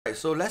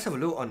So let's have a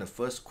look on the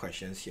first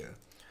questions here.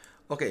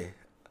 Okay,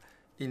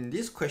 in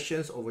these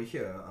questions over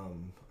here, I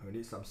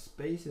need some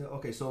space here.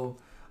 Okay, so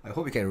I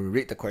hope you can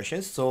read the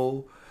questions.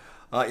 So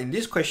in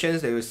these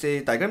questions, they will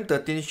say diagram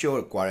 13 show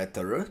a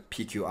quadrilateral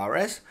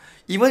PQRS.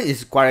 Even if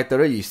it's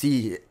quadrilateral, you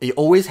see you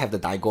always have the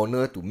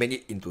diagonal to make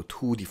it into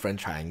two different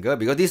triangles,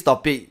 because this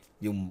topic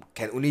you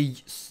can only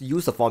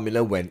use the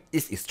formula when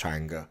it is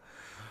triangle.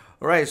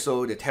 Alright,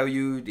 so they tell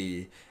you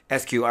the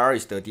SQR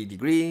is 13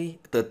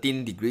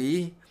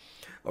 degree.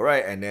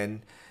 Alright, and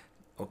then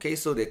okay,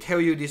 so they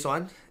tell you this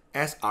one,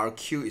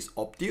 SRQ is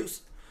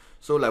obtuse.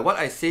 So like what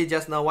I say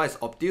just now, what is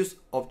obtuse?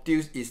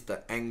 Obtuse is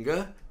the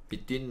angle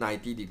between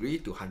 90 degree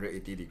to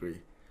 180 degree.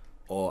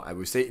 Or I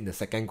would say in the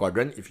second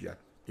quadrant if you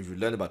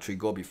learned about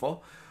trigo before.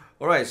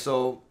 Alright,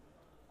 so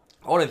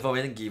all the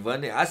information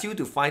given, they ask you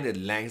to find the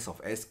length of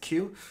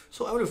SQ.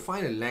 So I want to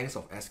find the length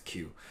of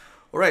SQ.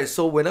 Alright,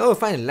 so when I will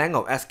find the length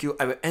of SQ,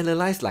 I will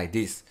analyze like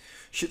this.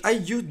 Should I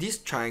use this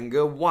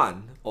triangle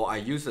 1 or I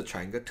use the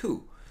triangle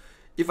 2?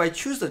 If I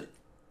choose the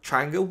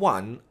triangle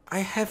 1, I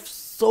have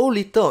so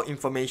little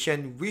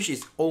information which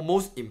is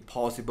almost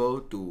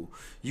impossible to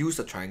use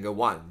the triangle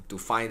 1 to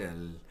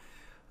find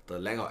the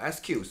length of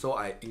SQ. So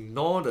I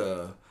ignore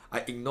the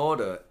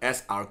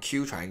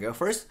SRQ triangle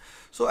first.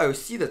 So I will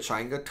see the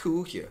triangle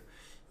 2 here.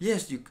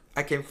 Yes,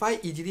 I can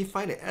easily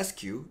find the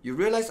SQ. You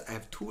realize I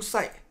have two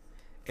sides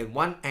and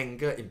one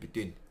angle in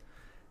between.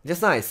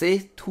 Just now I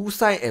say two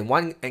sides and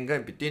one angle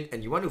in between,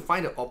 and you want to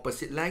find the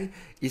opposite length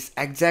is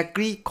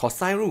exactly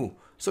cosine rule.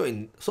 So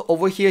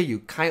over here you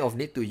kind of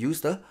need to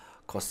use the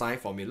cosine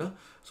formula.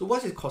 So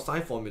what is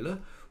cosine formula?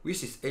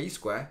 Which is a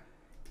squared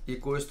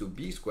equals to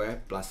b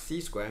squared plus c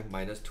squared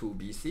minus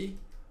 2bc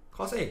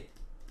cos a.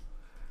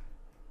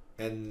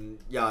 And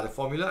yeah, the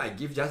formula I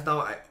give just now,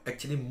 I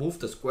actually move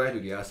the square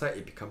to the other side,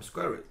 it becomes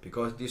square root,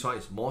 because this one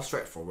is more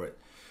straightforward.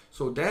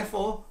 So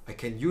therefore, I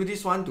can use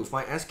this one to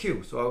find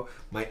SQ. So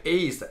my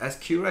A is the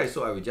SQ, right?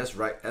 So I will just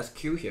write SQ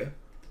here.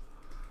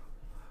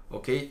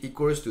 Okay,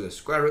 equals to the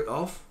square root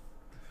of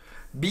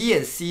B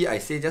and C. I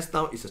say just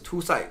now is a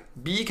two side.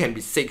 B can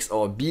be 6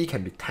 or B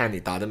can be 10.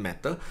 It doesn't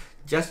matter.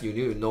 Just you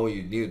need to know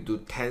you need to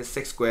do 10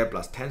 6 squared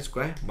plus 10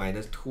 squared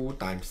minus 2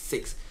 times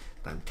 6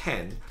 times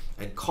 10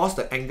 and cos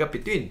the angle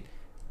between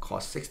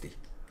cos 60.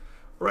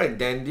 Right,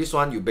 then this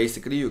one you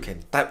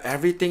can type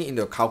everything in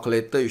the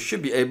calculator. You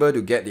should be able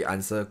to get the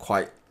answer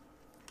quite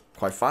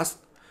fast.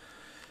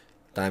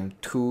 Times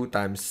 2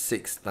 times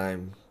 6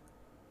 times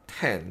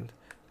 10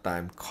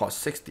 times cos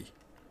 60.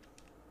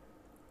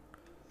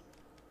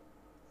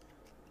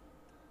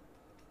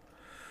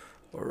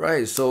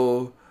 Alright,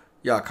 so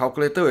yeah,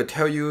 calculator will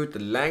tell you the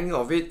length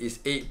of it is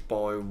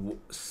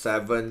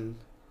 8.718.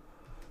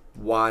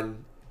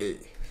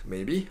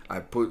 Maybe I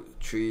put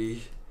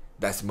 3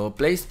 decimal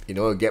place in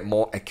order to get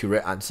more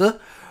accurate answer.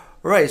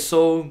 Right,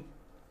 so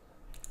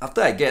after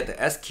I get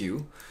the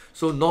SQ,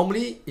 so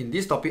normally in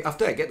this topic,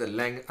 after I get the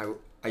length,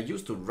 I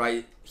used to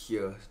write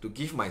here to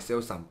give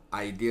myself some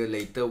idea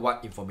later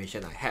what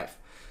information I have.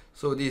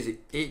 So this is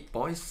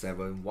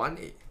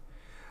 8.718.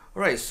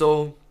 Alright,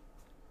 so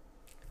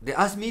they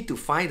asked me to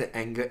find the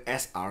angle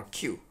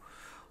SRQ.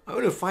 I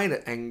want to find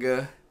the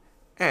angle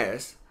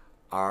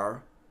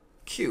SRQ.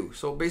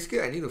 So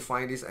basically I need to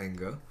find this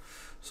angle.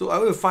 So I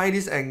will find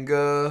this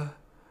angle.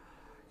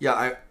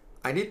 Yeah,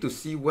 I need to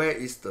see where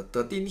is the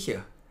 13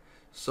 here.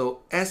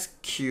 So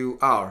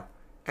SQR,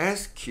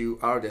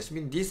 that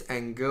means this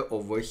angle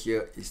over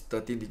here is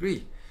 13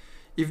 degree.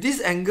 If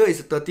this angle is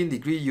 13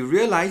 degree, you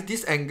realize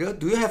this angle,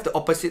 do you have the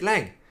opposite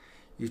length?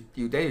 Then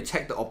you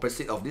check the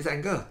opposite of this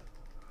angle,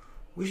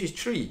 which is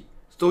 3.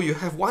 So you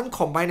have one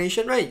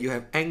combination, right? You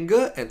have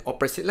angle and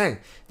opposite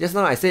length. Just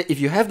now I said if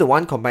you have the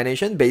one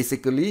combination,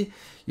 basically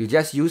you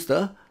just use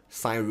the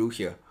sine rule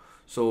here.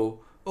 So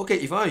okay,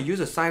 if I want to use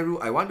the sine rule,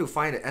 I want to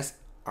find the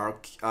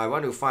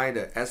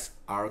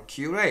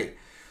SRQ, right?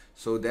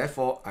 So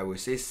therefore I will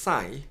say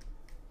sine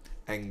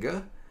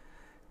angle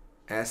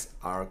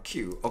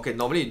SRQ. Okay,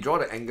 normally you draw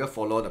the angle,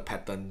 follow the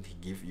pattern he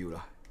give you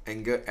lah.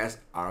 Angle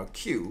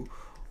SRQ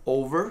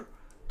over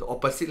the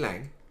opposite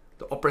length.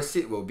 The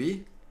opposite will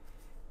be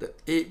the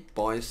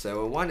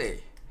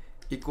 8.718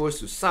 equals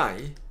to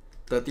sine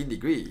 13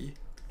 degree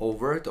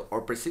over the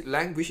opposite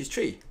length, which is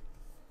 3.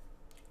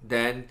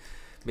 Then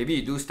maybe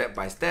you do step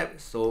by step.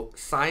 So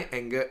sine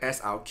angle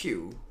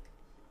SRQ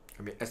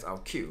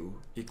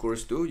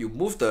equals to, you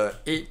move the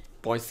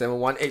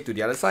 8.718 to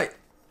the other side.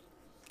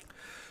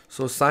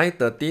 So sine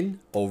 13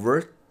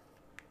 over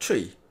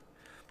 3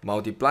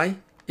 multiply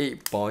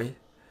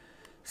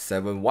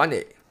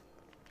 8.718.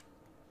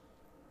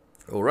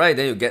 Alright,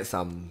 then you get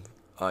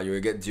you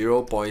will get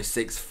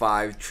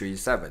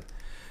 0.6537.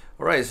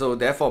 Alright, so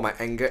therefore my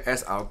angle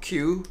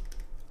SRQ,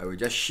 I will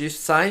just shift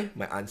sign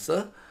my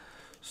answer.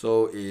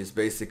 So it's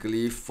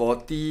basically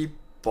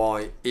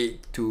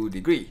 40.82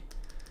 degree.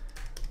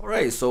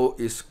 Alright, so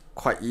it's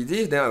quite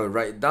easy. Then I will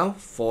write down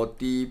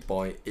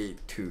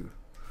 40.82.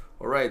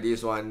 Alright,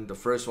 this one, the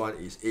first one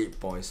is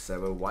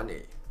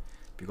 8.718.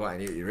 Because I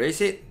need to erase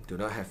it, do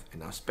not have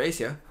enough space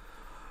here.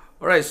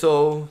 Alright,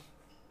 so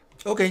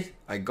Okay,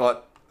 I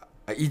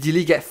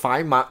easily get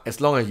 5 marks as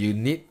long as you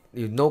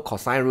know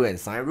cosine rule and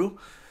sine rule.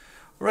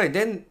 Right,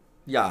 then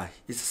yeah,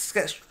 it's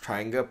sketch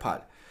triangle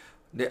part.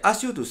 They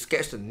ask you to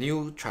sketch the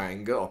new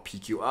triangle or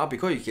PQR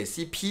because you can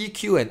see P,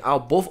 Q, and R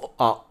both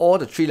are all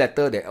the 3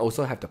 letters that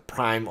also have the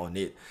prime on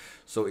it.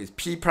 So it's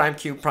P prime,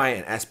 Q prime,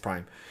 and S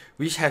prime,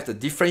 which have the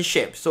different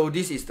shape. So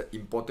this is the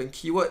important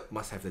keyword,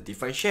 must have the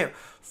different shape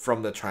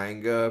from the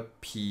triangle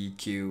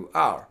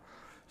PQR.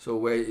 So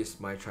where is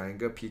my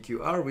triangle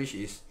PQR, which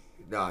is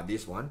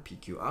this one,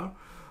 PQR.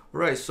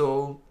 Right,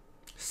 so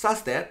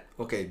such that,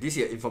 okay, this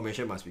here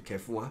information must be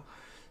careful.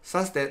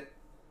 Such that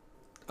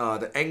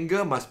the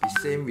angle must be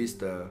same with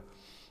the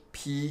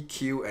P,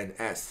 Q, and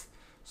S.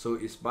 So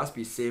it must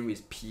be same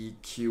with P,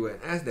 Q, and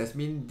S. That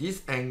means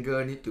this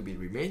angle need to be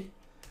remain.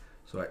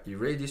 So I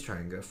erase this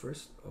triangle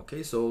first.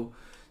 Okay, so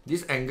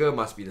this angle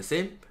must be the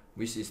same,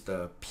 which is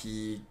the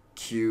P,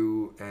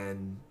 Q,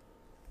 and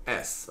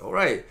S.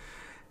 Alright,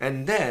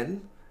 and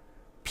then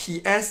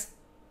PS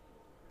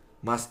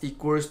must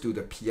equals to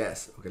the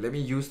PS. Okay, let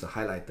me use the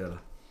highlighter.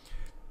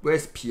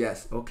 Where's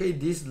PS? Okay,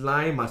 this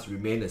line must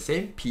remain the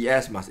same.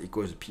 PS must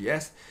equals to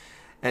PS.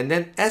 And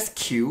then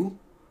SQ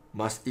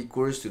must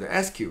equals to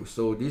the SQ.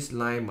 So this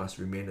line must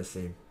remain the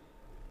same.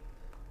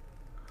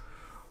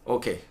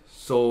 Okay,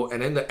 so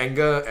and then the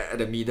angle at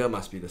the middle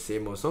must be the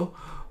same also.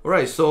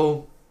 Alright,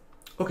 so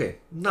okay,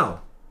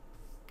 now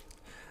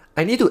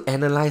I need to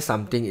analyze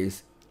something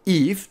is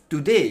if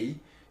today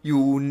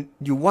you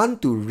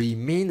want to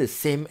remain the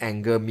same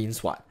angle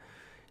means what?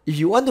 If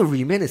you want to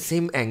remain the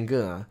same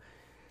angle,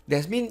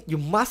 that means you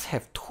must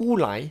have 2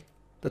 lines.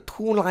 The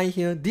 2 lines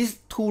here, these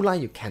 2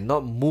 lines you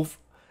cannot move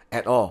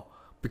at all.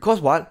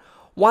 Because what?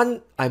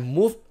 One, I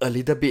move a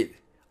little bit.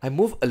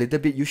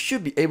 You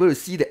should be able to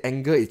see the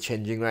angle is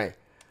changing, right?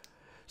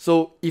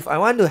 So if I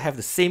want to have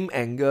the same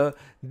angle,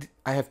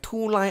 I have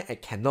 2 lines I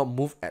cannot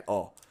move at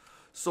all.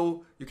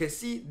 So you can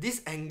see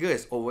this angle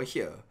is over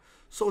here.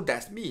 So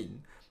that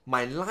means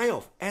my line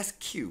of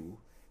SQ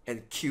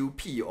and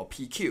QP or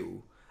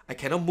PQ, I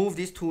cannot move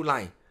these 2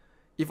 lines.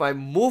 If I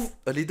move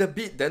a little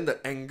bit, then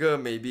the angle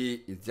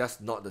maybe is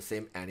just not the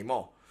same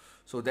anymore.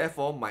 So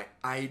therefore, my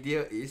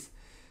idea is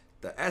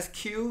the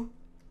SQ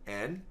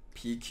and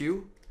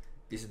PQ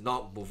is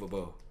not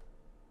movable.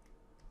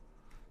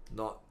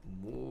 Not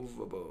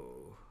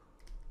movable.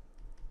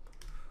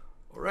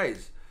 Alright,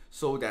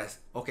 so that's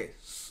okay.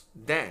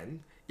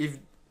 Then, if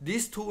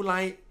these 2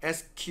 lines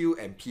SQ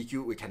and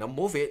PQ, we cannot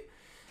move it,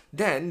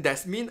 then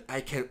that means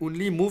I can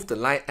only move the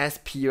line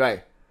SP,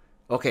 right?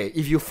 Okay,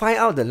 if you find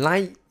out the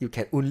line you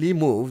can only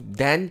move,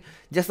 then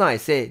just now I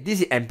say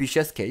this is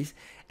ambiguous case.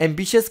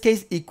 Ambiguous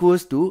case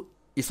equals to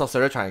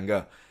isosceles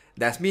triangle.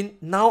 That means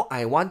now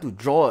I want to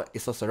draw an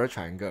isosceles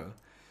triangle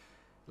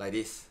like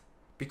this.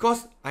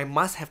 Because I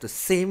must have the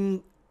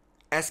same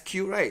SQ,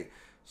 right?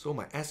 So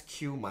my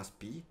SQ must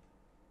be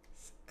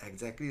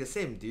exactly the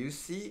same. Do you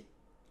see?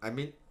 I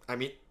mean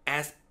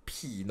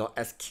SP, not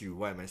SQ.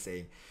 What am I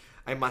saying?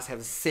 I must have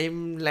the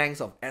same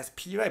length of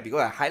SP, right?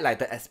 Because I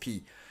highlighted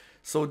SP.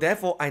 So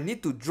therefore, I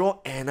need to draw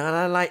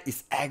another line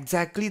is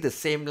exactly the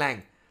same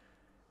length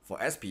for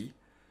SP.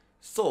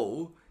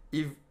 So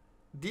if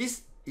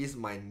this is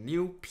my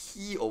new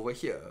P over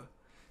here,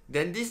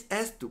 then this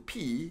S to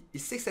P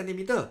is 6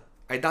 cm.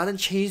 I doesn't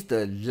change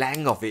the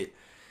length of it.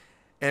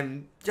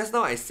 And just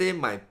now I say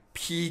my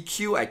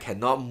PQ I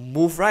cannot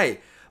move,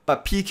 right?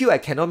 But PQ I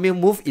cannot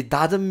move, it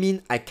doesn't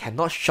mean I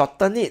cannot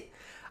shorten it.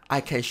 I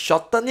can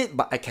shorten it,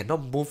 but I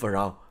cannot move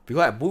around.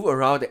 Because I move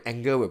around, the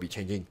angle will be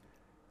changing.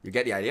 You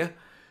get the idea?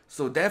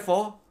 So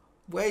therefore,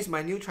 where is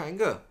my new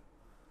triangle?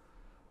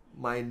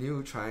 My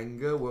new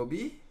triangle will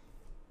be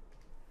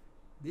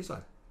this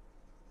one.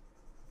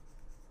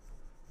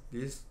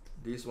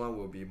 This one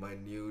will be my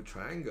new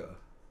triangle.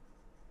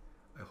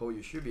 I hope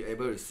you should be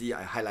able to see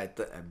I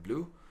highlighted and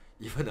blue.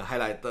 Even the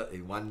highlighted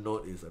in one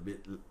note is a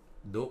bit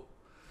nope.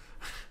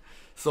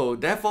 So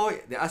therefore,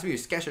 they ask me to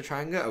sketch a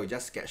triangle, I will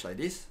just sketch like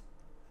this.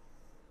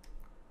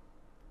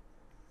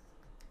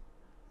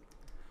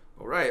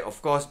 Alright,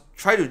 of course,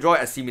 try to draw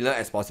as similar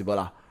as possible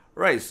lah.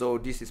 Right, so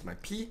this is my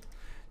P,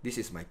 this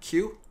is my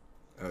Q.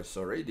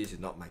 Sorry, this is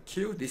not my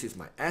Q, this is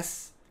my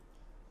S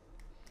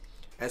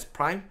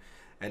prime,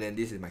 and then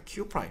this is my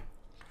Q prime.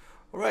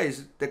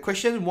 Alright, the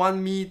question want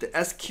me the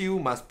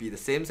SQ must be the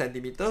same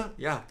centimeter.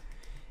 Yeah,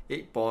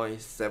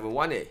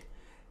 8.718.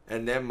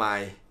 And then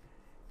my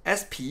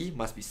SP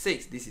must be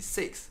 6. This is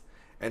 6.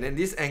 And then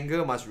this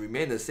angle must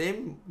remain the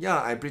same.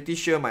 Yeah, I'm pretty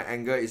sure my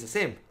angle is the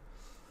same.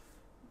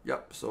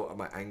 Yep, so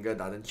my angle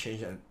doesn't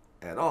change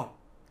at all.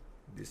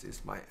 This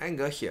is my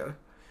angle here.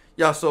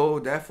 Yeah, so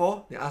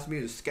therefore, they asked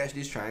me to sketch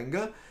this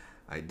triangle.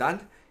 I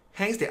done.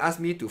 Hence, they asked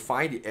me to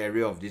find the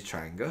area of this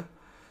triangle.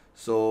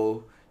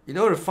 So, in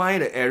order to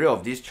find the area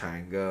of this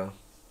triangle,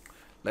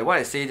 like what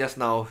I said just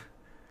now,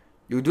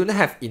 you don't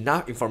have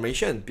enough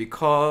information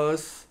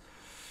because,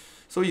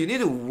 so you need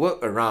to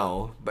work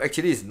around, but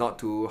actually it's not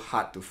too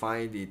hard to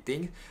find the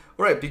thing.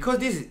 Alright, because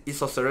this is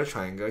isosceles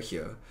triangle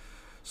here,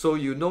 so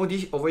you know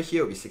this over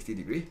here will be 60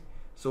 degrees,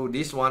 so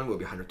this one will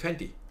be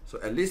 120. So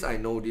at least I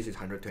know this is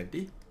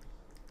 120.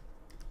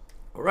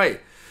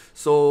 Alright,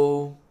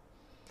 so,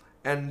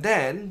 and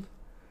then,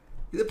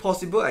 is it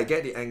possible I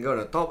get the angle on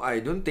the top? I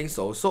don't think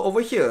so. So over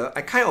here,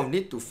 I kind of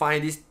need to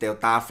find this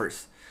delta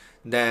first.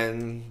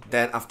 Then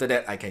after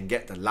that, I can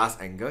get the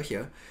last angle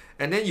here.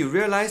 And then you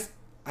realize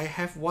I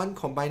have one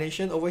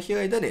combination over here,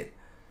 isn't it?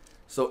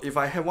 So if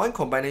I have one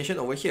combination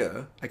over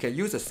here, I can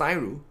use the sine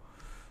rule.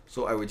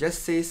 So I will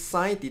just say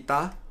sine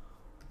theta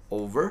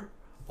over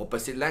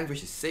opposite length,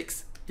 which is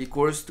 6,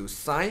 equals to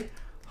sine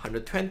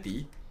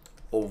 120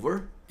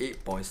 over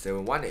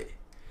 8.718.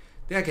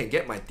 Then I can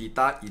get my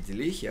theta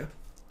easily here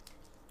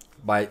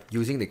by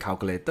using the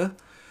calculator.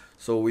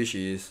 So which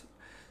is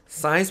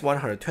sine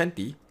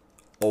 120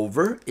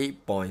 over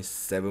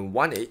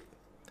 8.718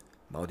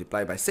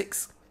 multiplied by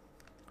 6.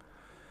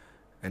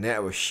 And then I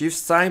will shift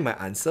sign my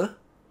answer.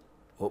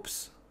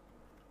 Oops.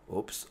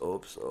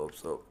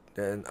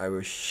 Then I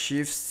will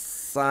shift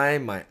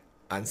sign my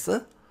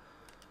answer.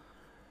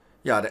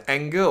 Yeah, the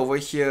angle over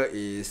here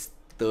is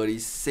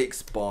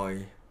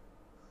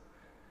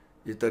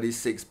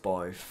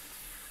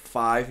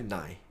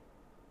 36.59.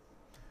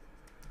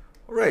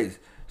 Alright,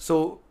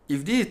 so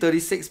if this is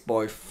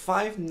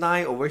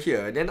 36.59 over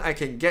here, then I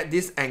can get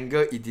this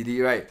angle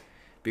easily, right?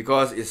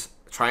 Because it's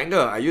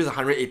triangle. I use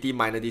 180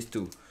 minus these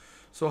two.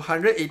 So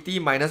 180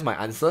 minus my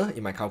answer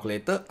in my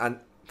calculator and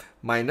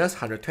minus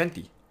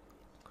 120.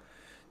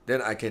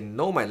 Then I can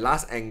know my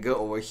last angle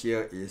over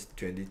here is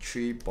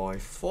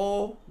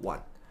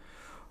 23.41.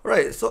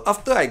 Alright, so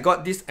after I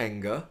got this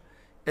angle,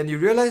 and you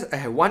realize I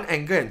have one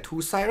angle and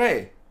two sides,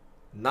 right?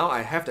 Now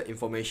I have the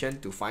information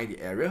to find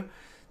the area.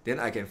 Then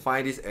I can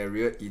find this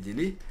area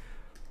easily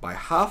by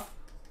half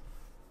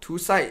two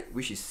sides,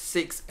 which is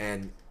 6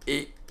 and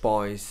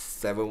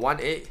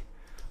 8.718.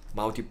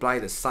 Multiply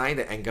the sine,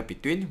 the angle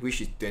between, which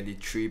is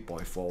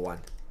 23.41.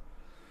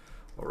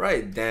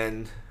 Alright,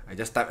 then I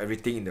just type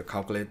everything in the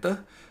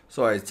calculator.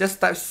 So I just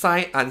type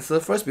sine answer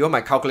first because my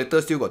calculator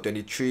still got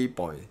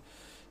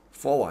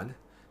 23.41.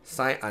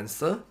 Sine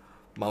answer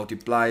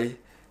multiply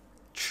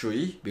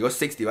 3 because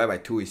 6 divided by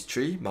 2 is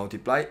 3,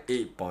 multiply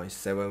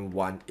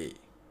 8.718.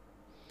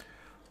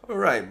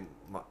 Alright,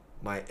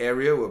 my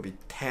area will be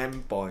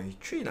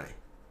 10.39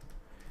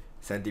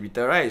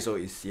 centimeter, right? So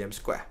it's cm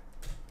square.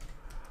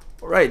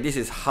 Alright, this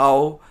is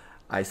how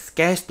I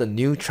sketch the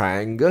new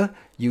triangle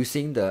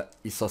using the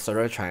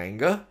isosceles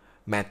triangle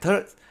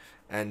method.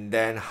 And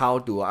then how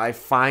do I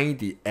find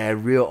the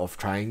area of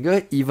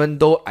triangle even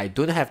though I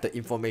don't have the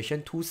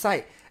information two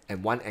sides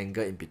and one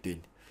angle in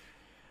between.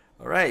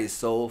 Alright,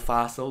 so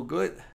far so good.